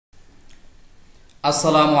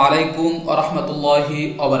আসসালামু আলাইকুম ওয়া রাহমাতুল্লাহি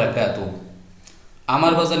ওয়া বারাকাতুহু।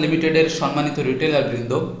 আমার বাজার লিমিটেডের সম্মানিত রিটেলার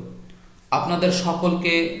বৃন্দ, আপনাদের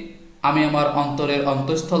সকলকে আমি আমার অন্তরের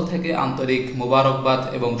অন্তঃস্থল থেকে আন্তরিক মোবারকবাদ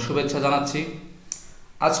এবং শুভেচ্ছা জানাচ্ছি।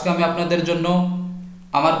 আজকে আমি আপনাদের জন্য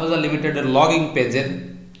আমার বাজার লিমিটেডের লগইন পেজের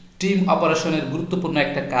টিম অপারেশনের গুরুত্বপূর্ণ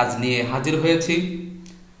একটা কাজ নিয়ে হাজির হয়েছি।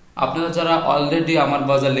 আপনারা যারা অলরেডি আমার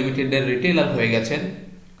বাজার লিমিটেডের রিটেলার হয়ে গেছেন,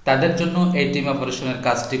 তাদের জন্য এই টিম অপারেশনের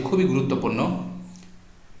কাজটি খুবই গুরুত্বপূর্ণ।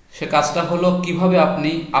 সে কাজটা হলো কিভাবে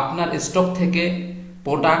আপনি আপনার স্টক থেকে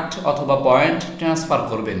প্রোডাক্ট অথবা পয়েন্ট ট্রান্সফার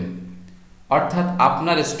করবেন। অর্থাৎ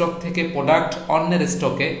আপনার স্টক থেকে প্রোডাক্ট অন্যের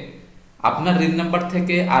স্টকে, আপনার ঋণ নাম্বার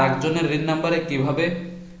থেকে আরেকজনের ঋণ নাম্বারে কিভাবে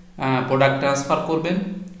প্রোডাক্ট ট্রান্সফার করবেন,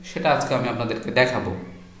 সেটা আজকে আমি আপনাদেরকে দেখাবো।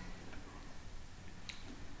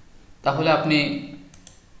 তাহলে আপনি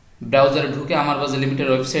ব্রাউজারে ঢুকে আমার বাজার লিমিটেড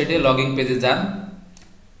ওয়েবসাইটে লগইন পেজে যান।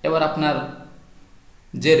 এবার আপনার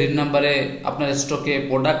যে ঋণ নাম্বারে আপনার স্টকে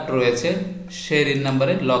প্রোডাক্ট রয়েছে সেই ঋণ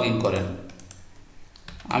নাম্বারে লগ ইন করেন।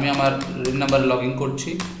 আমি আমার ঋণ নাম্বারে লগ ইন করছি।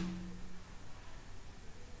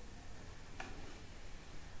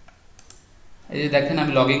 এই যে দেখেন,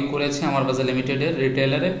 আমি লগ ইন করেছি আমার বাজার লিমিটেডের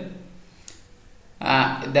রিটেলারে।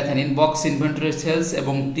 দেখেন, ইনবক্স, ইনভেন্টরি, সেলস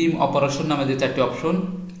এবং টিম অপারেশন নামে যে চারটি অপশন,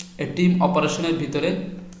 এই টিম অপারেশনের ভিতরে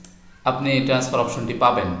আপনি ট্রান্সফার অপশনটি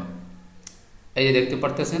পাবেন। এই যে দেখতে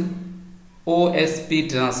পারতেছেন, ওএসপি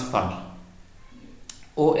ট্রান্সফার।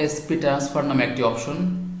 ওএসপি ট্রান্সফার নামে একটি অপশন,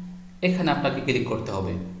 এখানে আপনাকে ক্লিক করতে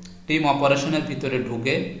হবে। টিম অপারেশনের ভিতরে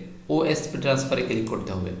ঢুকে ওএসপি ট্রান্সফারে ক্লিক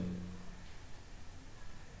করতে হবে।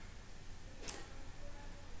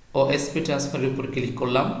 ওএসপি ট্রান্সফারের উপর ক্লিক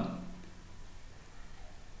করলাম।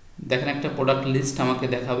 দেখেন, একটা প্রোডাক্ট লিস্ট আমাকে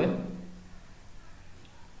দেখাবে।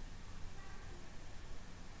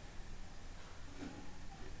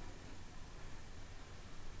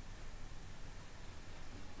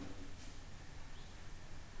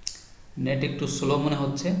 নেট একটু স্লো মনে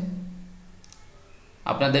হচ্ছে।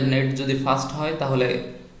 আপনাদের নেট যদি ফাস্ট হয় তাহলে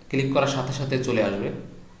ক্লিক করার সাথে সাথে চলে আসবে।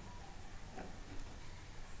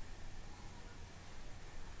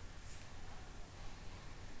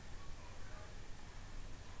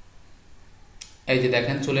 এই যে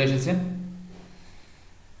দেখেন, চলে এসেছে।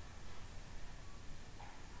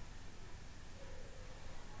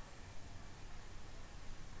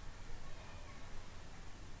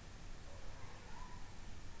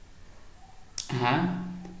 হ্যাঁ,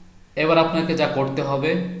 এবার আপনাকে যা করতে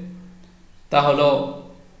হবে তা হলো,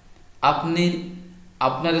 আপনি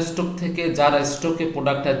আপনার স্টক থেকে যার স্টকে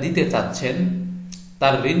প্রোডাক্টটা দিতে চাচ্ছেন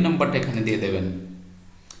তার ঋণ নাম্বারটা এখানে দিয়ে দেবেন।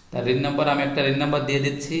 তার ঋণ নাম্বার, আমি একটা ঋণ নাম্বার দিয়ে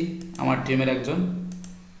দিচ্ছি আমার টিমের একজন।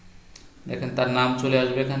 দেখেন, তার নাম চলে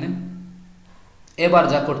আসবে এখানে। এবার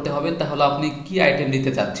যা করতে হবে তা হলো, আপনি কি আইটেম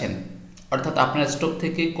দিতে চাচ্ছেন, অর্থাৎ আপনার স্টক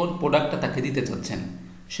থেকে কোন প্রোডাক্টটা তাকে দিতে চাচ্ছেন,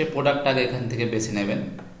 সে প্রোডাক্টটাকে এখান থেকে বেছে নেবেন।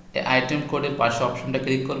 এই আইটেম কোডের পাশে অপশনটা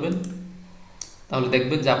ক্লিক করবেন। তাহলে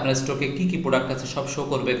দেখবেন যে আপনার স্টকে কি কি প্রোডাক্ট আছে সব শো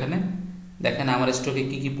করবে এখানে। দেখেন, আমার স্টকে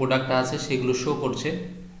কি কি প্রোডাক্ট আছে সেগুলো শো করছে।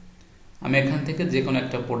 আমি এখান থেকে যে কোনো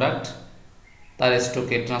একটা প্রোডাক্ট তার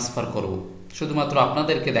স্টকে ট্রান্সফার করব, শুধুমাত্র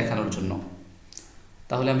আপনাদেরকে দেখানোর জন্য।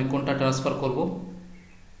 তাহলে আমি কোনটা ট্রান্সফার করব?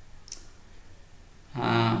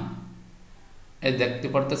 হ্যাঁ, এই দেখতে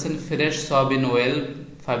পারতেছেন, ফ্রেশ সয়াবিন ওয়েল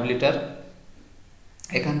 5 লিটার।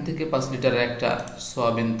 এখান থেকে 5 লিটারের একটা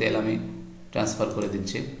সয়াবিন তেল আমি ট্রান্সফার করে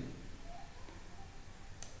দিচ্ছি।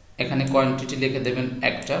 এখানে কোয়ান্টিটি লিখে দেবেন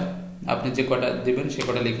একটা, আপনি যে কটা দিবেন সে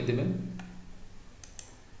কটা লিখে দেবেন।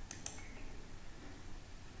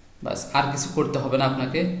 বাস, আর কিছু করতে হবে না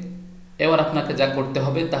আপনাকে। এবার আপনাকে যা করতে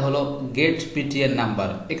হবে তা হলো গেট পিটিএন নাম্বার,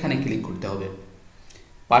 এখানে ক্লিক করতে হবে।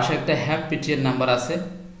 পাশে একটা হ্যাপ পিটিএন নাম্বার আছে।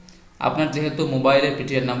 আপনার যেহেতু মোবাইলে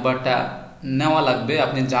পিটিএন নাম্বারটা নেওয়া লাগবে,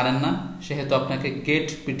 আপনি জানেন না, সেহেতু আপনাকে গেট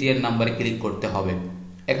পিটিএন নাম্বারে ক্লিক করতে হবে।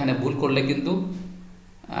 এখানে ভুল করলে কিন্তু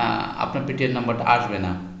আপনার পিটিএন নাম্বারটা আসবে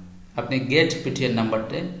না। আপনি গেট পিটিএন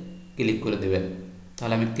নাম্বারটা ক্লিক করে দেবেন।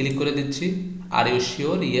 তাহলে আমি ক্লিক করে দিচ্ছি। Are you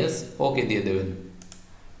sure? ইয়েস, ওকে দিয়ে দেবেন।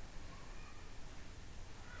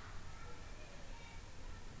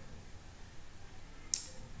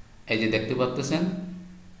 এই যে দেখতে পাচ্ছেন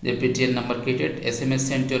যে পিটিএন number created, SMS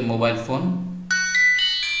send to your mobile phone.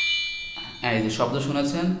 এই যে শব্দ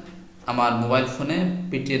শুনেছেন, আমার মোবাইল ফোনে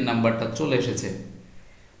পিটিএন নাম্বারটা চলে এসেছে।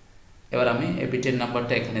 এবার আমি এই পিটিএন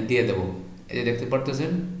নাম্বারটা এখানে দিয়ে দেব। এই যে দেখতে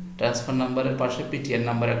পাচ্ছেন, ট্রান্সফার নাম্বারের পাশে পিটিএন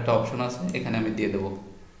নাম্বার একটা অপশন আছে, এখানে আমি দিয়ে দেব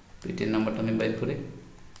পিটিএন নাম্বারটা। আমি বাইর করে,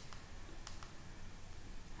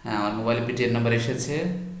 হ্যাঁ, আমার মোবাইলে পিটিএন নাম্বার এসেছে।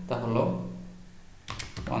 তা হলো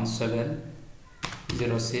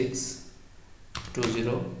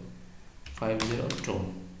 1706205002।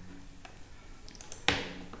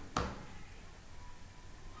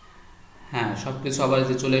 হ্যাঁ, সব কিছু আবার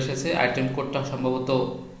যে চলে এসেছে। আইটেম কোডটা সম্ভবত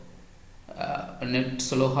নেট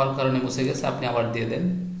স্লো হওয়ার কারণে মুছে গেছে, আপনি আবার দিয়ে দেন।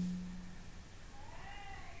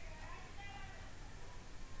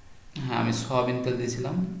 হ্যাঁ, আমি সয়াবিন তেল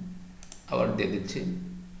দিয়েছিলাম, আবার দিয়ে দিচ্ছি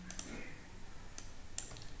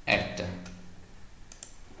একটা।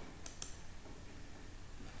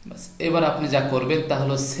 বাস, এবার আপনি যা করবেন তা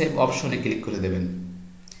হলো সেভ অপশনে ক্লিক করে দেবেন।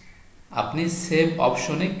 আপনি সেভ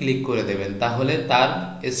অপশনে ক্লিক করে দেবেন, তাহলে তার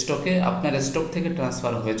স্টকে আপনার স্টক থেকে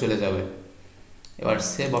ট্রান্সফার হয়ে চলে যাবে। এবার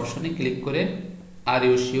সেভ অপশনে ক্লিক করে are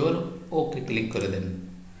you sure okay click করে দেন।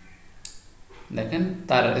 দেখেন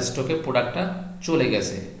তার স্টকে প্রোডাক্টটা চলে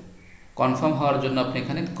গেছে। কনফার্ম হওয়ার জন্য আপনি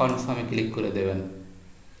এখানে কনফার্মে ক্লিক করে দেবেন,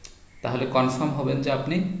 তাহলে কনফার্ম হবেন যে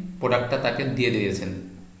আপনি প্রোডাক্টটা তাকে দিয়ে দিয়েছেন।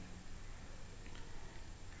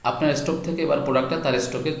 আপনার স্টক থেকে এবার প্রোডাক্টটা তার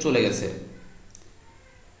স্টকে চলে গেছে।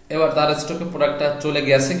 এবার তার স্টকে প্রোডাক্টটা চলে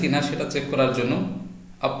গেছে কিনা সেটা চেক করার জন্য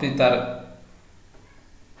আপনি তার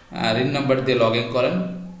রিন নাম্বার দিয়ে লগ ইন করেন।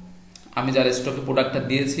 আমি যার স্টকে প্রোডাক্টটা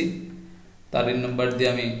দিয়েছি তার রিন নাম্বার দিয়ে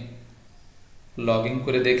আমি লগ ইন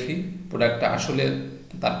করে দেখি প্রোডাক্টটা আসলে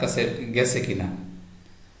তার কাছে গেছে কিনা।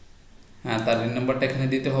 হ্যাঁ, তার রিন নাম্বারটা এখানে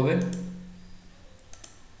দিতে হবে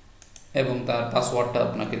এবং তার পাসওয়ার্ডটা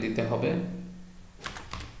আপনাকে দিতে হবে।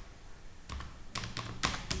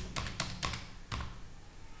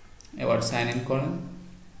 এবার সাইন ইন করেন।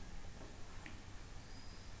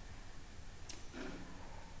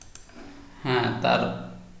 হ্যাঁ, তার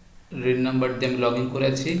রিন নাম্বার দিয়ে আমি লগ ইন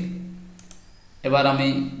করেছি। এবার আমি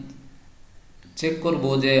চেক করব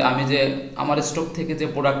যে আমি যে আমার স্টক থেকে যে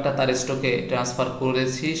প্রোডাক্টটা তার স্টকে ট্রান্সফার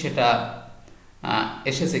করেছি সেটা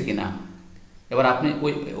এসেছে কিনা। এবার আপনি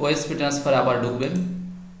ওই ওএসপি ট্রান্সফারে আবার ঢুকবেন,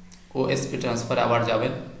 ওএসপি ট্রান্সফারে আবার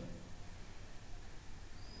যাবেন।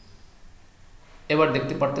 এবার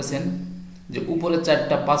দেখতে পারতেছেন যে উপরে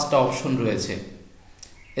 4-5টা অপশন রয়েছে,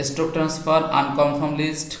 stock transfer, আনকনফার্ম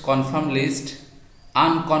list, confirm list,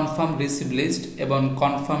 আনকনফার্ম receive list এবং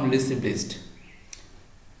কনফার্ম রিসিভ লিস্ট।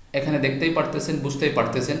 এখানে দেখতেই পারতেছেন, বুঝতেই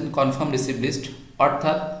পারতেছেন কনফার্ম রিসিভ লিস্ট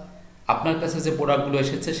অর্থাৎ আপনার কাছে যে প্রোডাক্টগুলো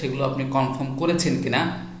এসেছে সেগুলো আপনি কনফার্ম করেছেন কিনা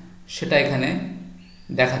সেটা এখানে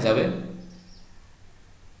দেখা যাবে।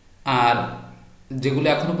 আর যেগুলো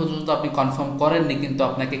এখনো পর্যন্ত আপনি কনফার্ম করেননি কিন্তু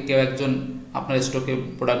আপনাকে কেউ একজন আপনার স্টকে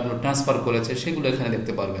প্রোডাক্টগুলো ট্রান্সফার করেছে সেগুলো এখানে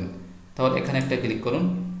দেখতে পারবেন। তাহলে এখানে একটা ক্লিক করুন,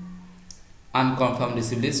 আনকনফার্ম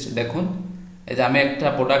রিসিভ লিস্ট। দেখুন এই যে আমি একটা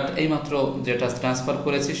প্রোডাক্ট এইমাত্র যেটা ট্রান্সফার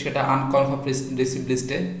করেছি সেটা আনকনফার্ম রিসিভ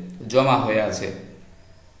লিস্টে জমা হয়ে আছে।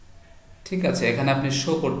 ঠিক আছে, এখানে আপনি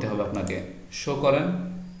শো করতে হবে, আপনাকে শো করেন।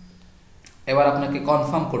 এবার আপনাকে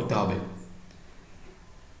কনফার্ম করতে হবে।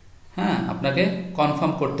 হ্যাঁ, আপনাকে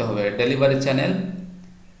কনফার্ম করতে হবে। ডেলিভারি চ্যানেল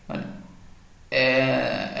মানে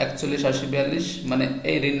 418042 মানে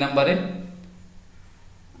এই রিন নাম্বারে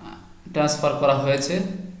ট্রান্সফার করা হয়েছে।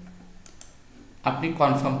 আপনি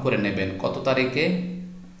কনফার্ম করে নেবেন কত তারিখে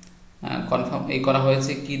কনফার্ম এই করা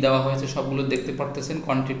হয়েছে, কি দেওয়া হয়েছে সবগুলো দেখতে পারতেছেন,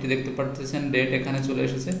 কোয়ান্টিটি দেখতে পারতেছেন, ডেট এখানে চলে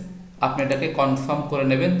এসেছে। আপনি এটাকে কনফার্ম করে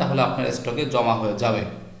নেবেন, তাহলে আপনার স্টকে জমা হয়ে যাবে।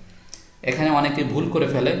 এখানে অনেকে ভুল করে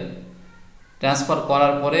ফেলে, ট্রান্সফার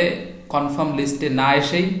করার পরে কনফার্ম লিস্টে না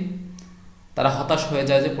এসেই তারা হতাশ হয়ে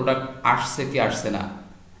যায় যে প্রোডাক্ট আসছে কি আসছে না।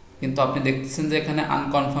 কিন্তু আপনি দেখতেছেন যে এখানে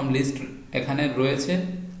আনকনফার্ম লিস্ট এখানে রয়েছে।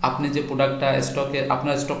 আপনি যে প্রোডাক্টটা স্টকে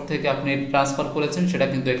আপনার স্টক থেকে আপনি ট্রান্সফার করেছেন সেটা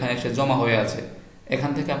কিন্তু এখানে এসে জমা হয়ে আছে।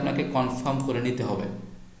 এখান থেকে আপনাকে কনফার্ম করে নিতে হবে।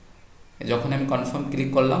 যখন আমি কনফার্ম ক্লিক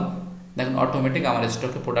করলাম দেখুন অটোমেটিক আমার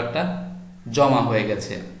স্টকে প্রোডাক্টটা জমা হয়ে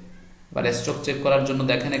গেছে। এবার স্টক চেক করার জন্য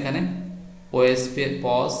দেখেন এখানে ওএসপি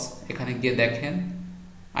পজ, এখানে গিয়ে দেখেন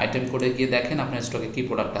আইটেম কোডে গিয়ে দেখেন আপনার স্টকে কি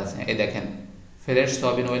প্রোডাক্ট আছে। এই দেখেন ফ্রেশ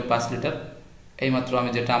সয়াবিন অয়েল 5 লিটার, এইমাত্র আমি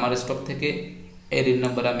যেটা আমার স্টক থেকে এই রিন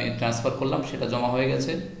নাম্বারে আমি ট্রান্সফার করলাম সেটা জমা হয়ে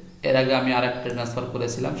গেছে। এর আগে আমি আরেকটা ট্রান্সফার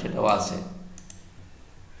করেছিলাম সেটাও আছে।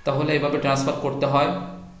 তাহলে এইভাবে ট্রান্সফার করতে হয়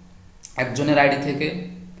একজনের আইডি থেকে,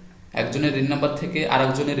 একজনের রিন নাম্বার থেকে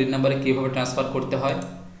আরেকজনের রিন নাম্বারে কীভাবে ট্রান্সফার করতে হয়।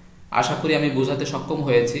 আশা করি আমি বোঝাতে সক্ষম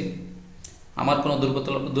হয়েছি। আমার কোনো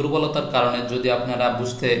দুর্বলতার কারণে যদি আপনারা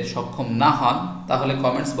বুঝতে সক্ষম না হন তাহলে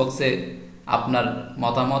কমেন্টস বক্সে আপনার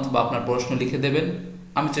মতামত বা আপনার প্রশ্ন লিখে দেবেন।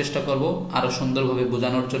 আমি চেষ্টা করব আরও সুন্দরভাবে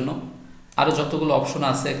বোঝানোর জন্য। আরও যতগুলো অপশন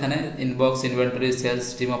আছে এখানে ইনবক্স, ইনভেন্টরি, সেলস,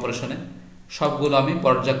 টিম অপারেশনে সবগুলো আমি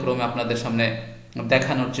পর্যায়ক্রমে আপনাদের সামনে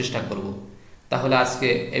দেখানোর চেষ্টা করব। তাহলে আজকে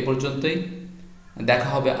এই পর্যন্তই, দেখা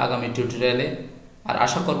হবে আগামী টিউটোরিয়ালে। আর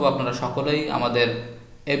আশা করব আপনারা সকলেই আমাদের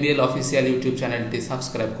ABL অফিসিয়াল ইউটিউব চ্যানেলটি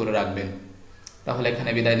সাবস্ক্রাইব করে রাখবেন। তাহলে এখানে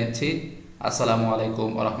বিদায় নিচ্ছি। আসসালামু আলাইকুম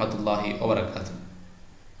ওয়া রাহমাতুল্লাহি ওয়া বারাকাতুহু।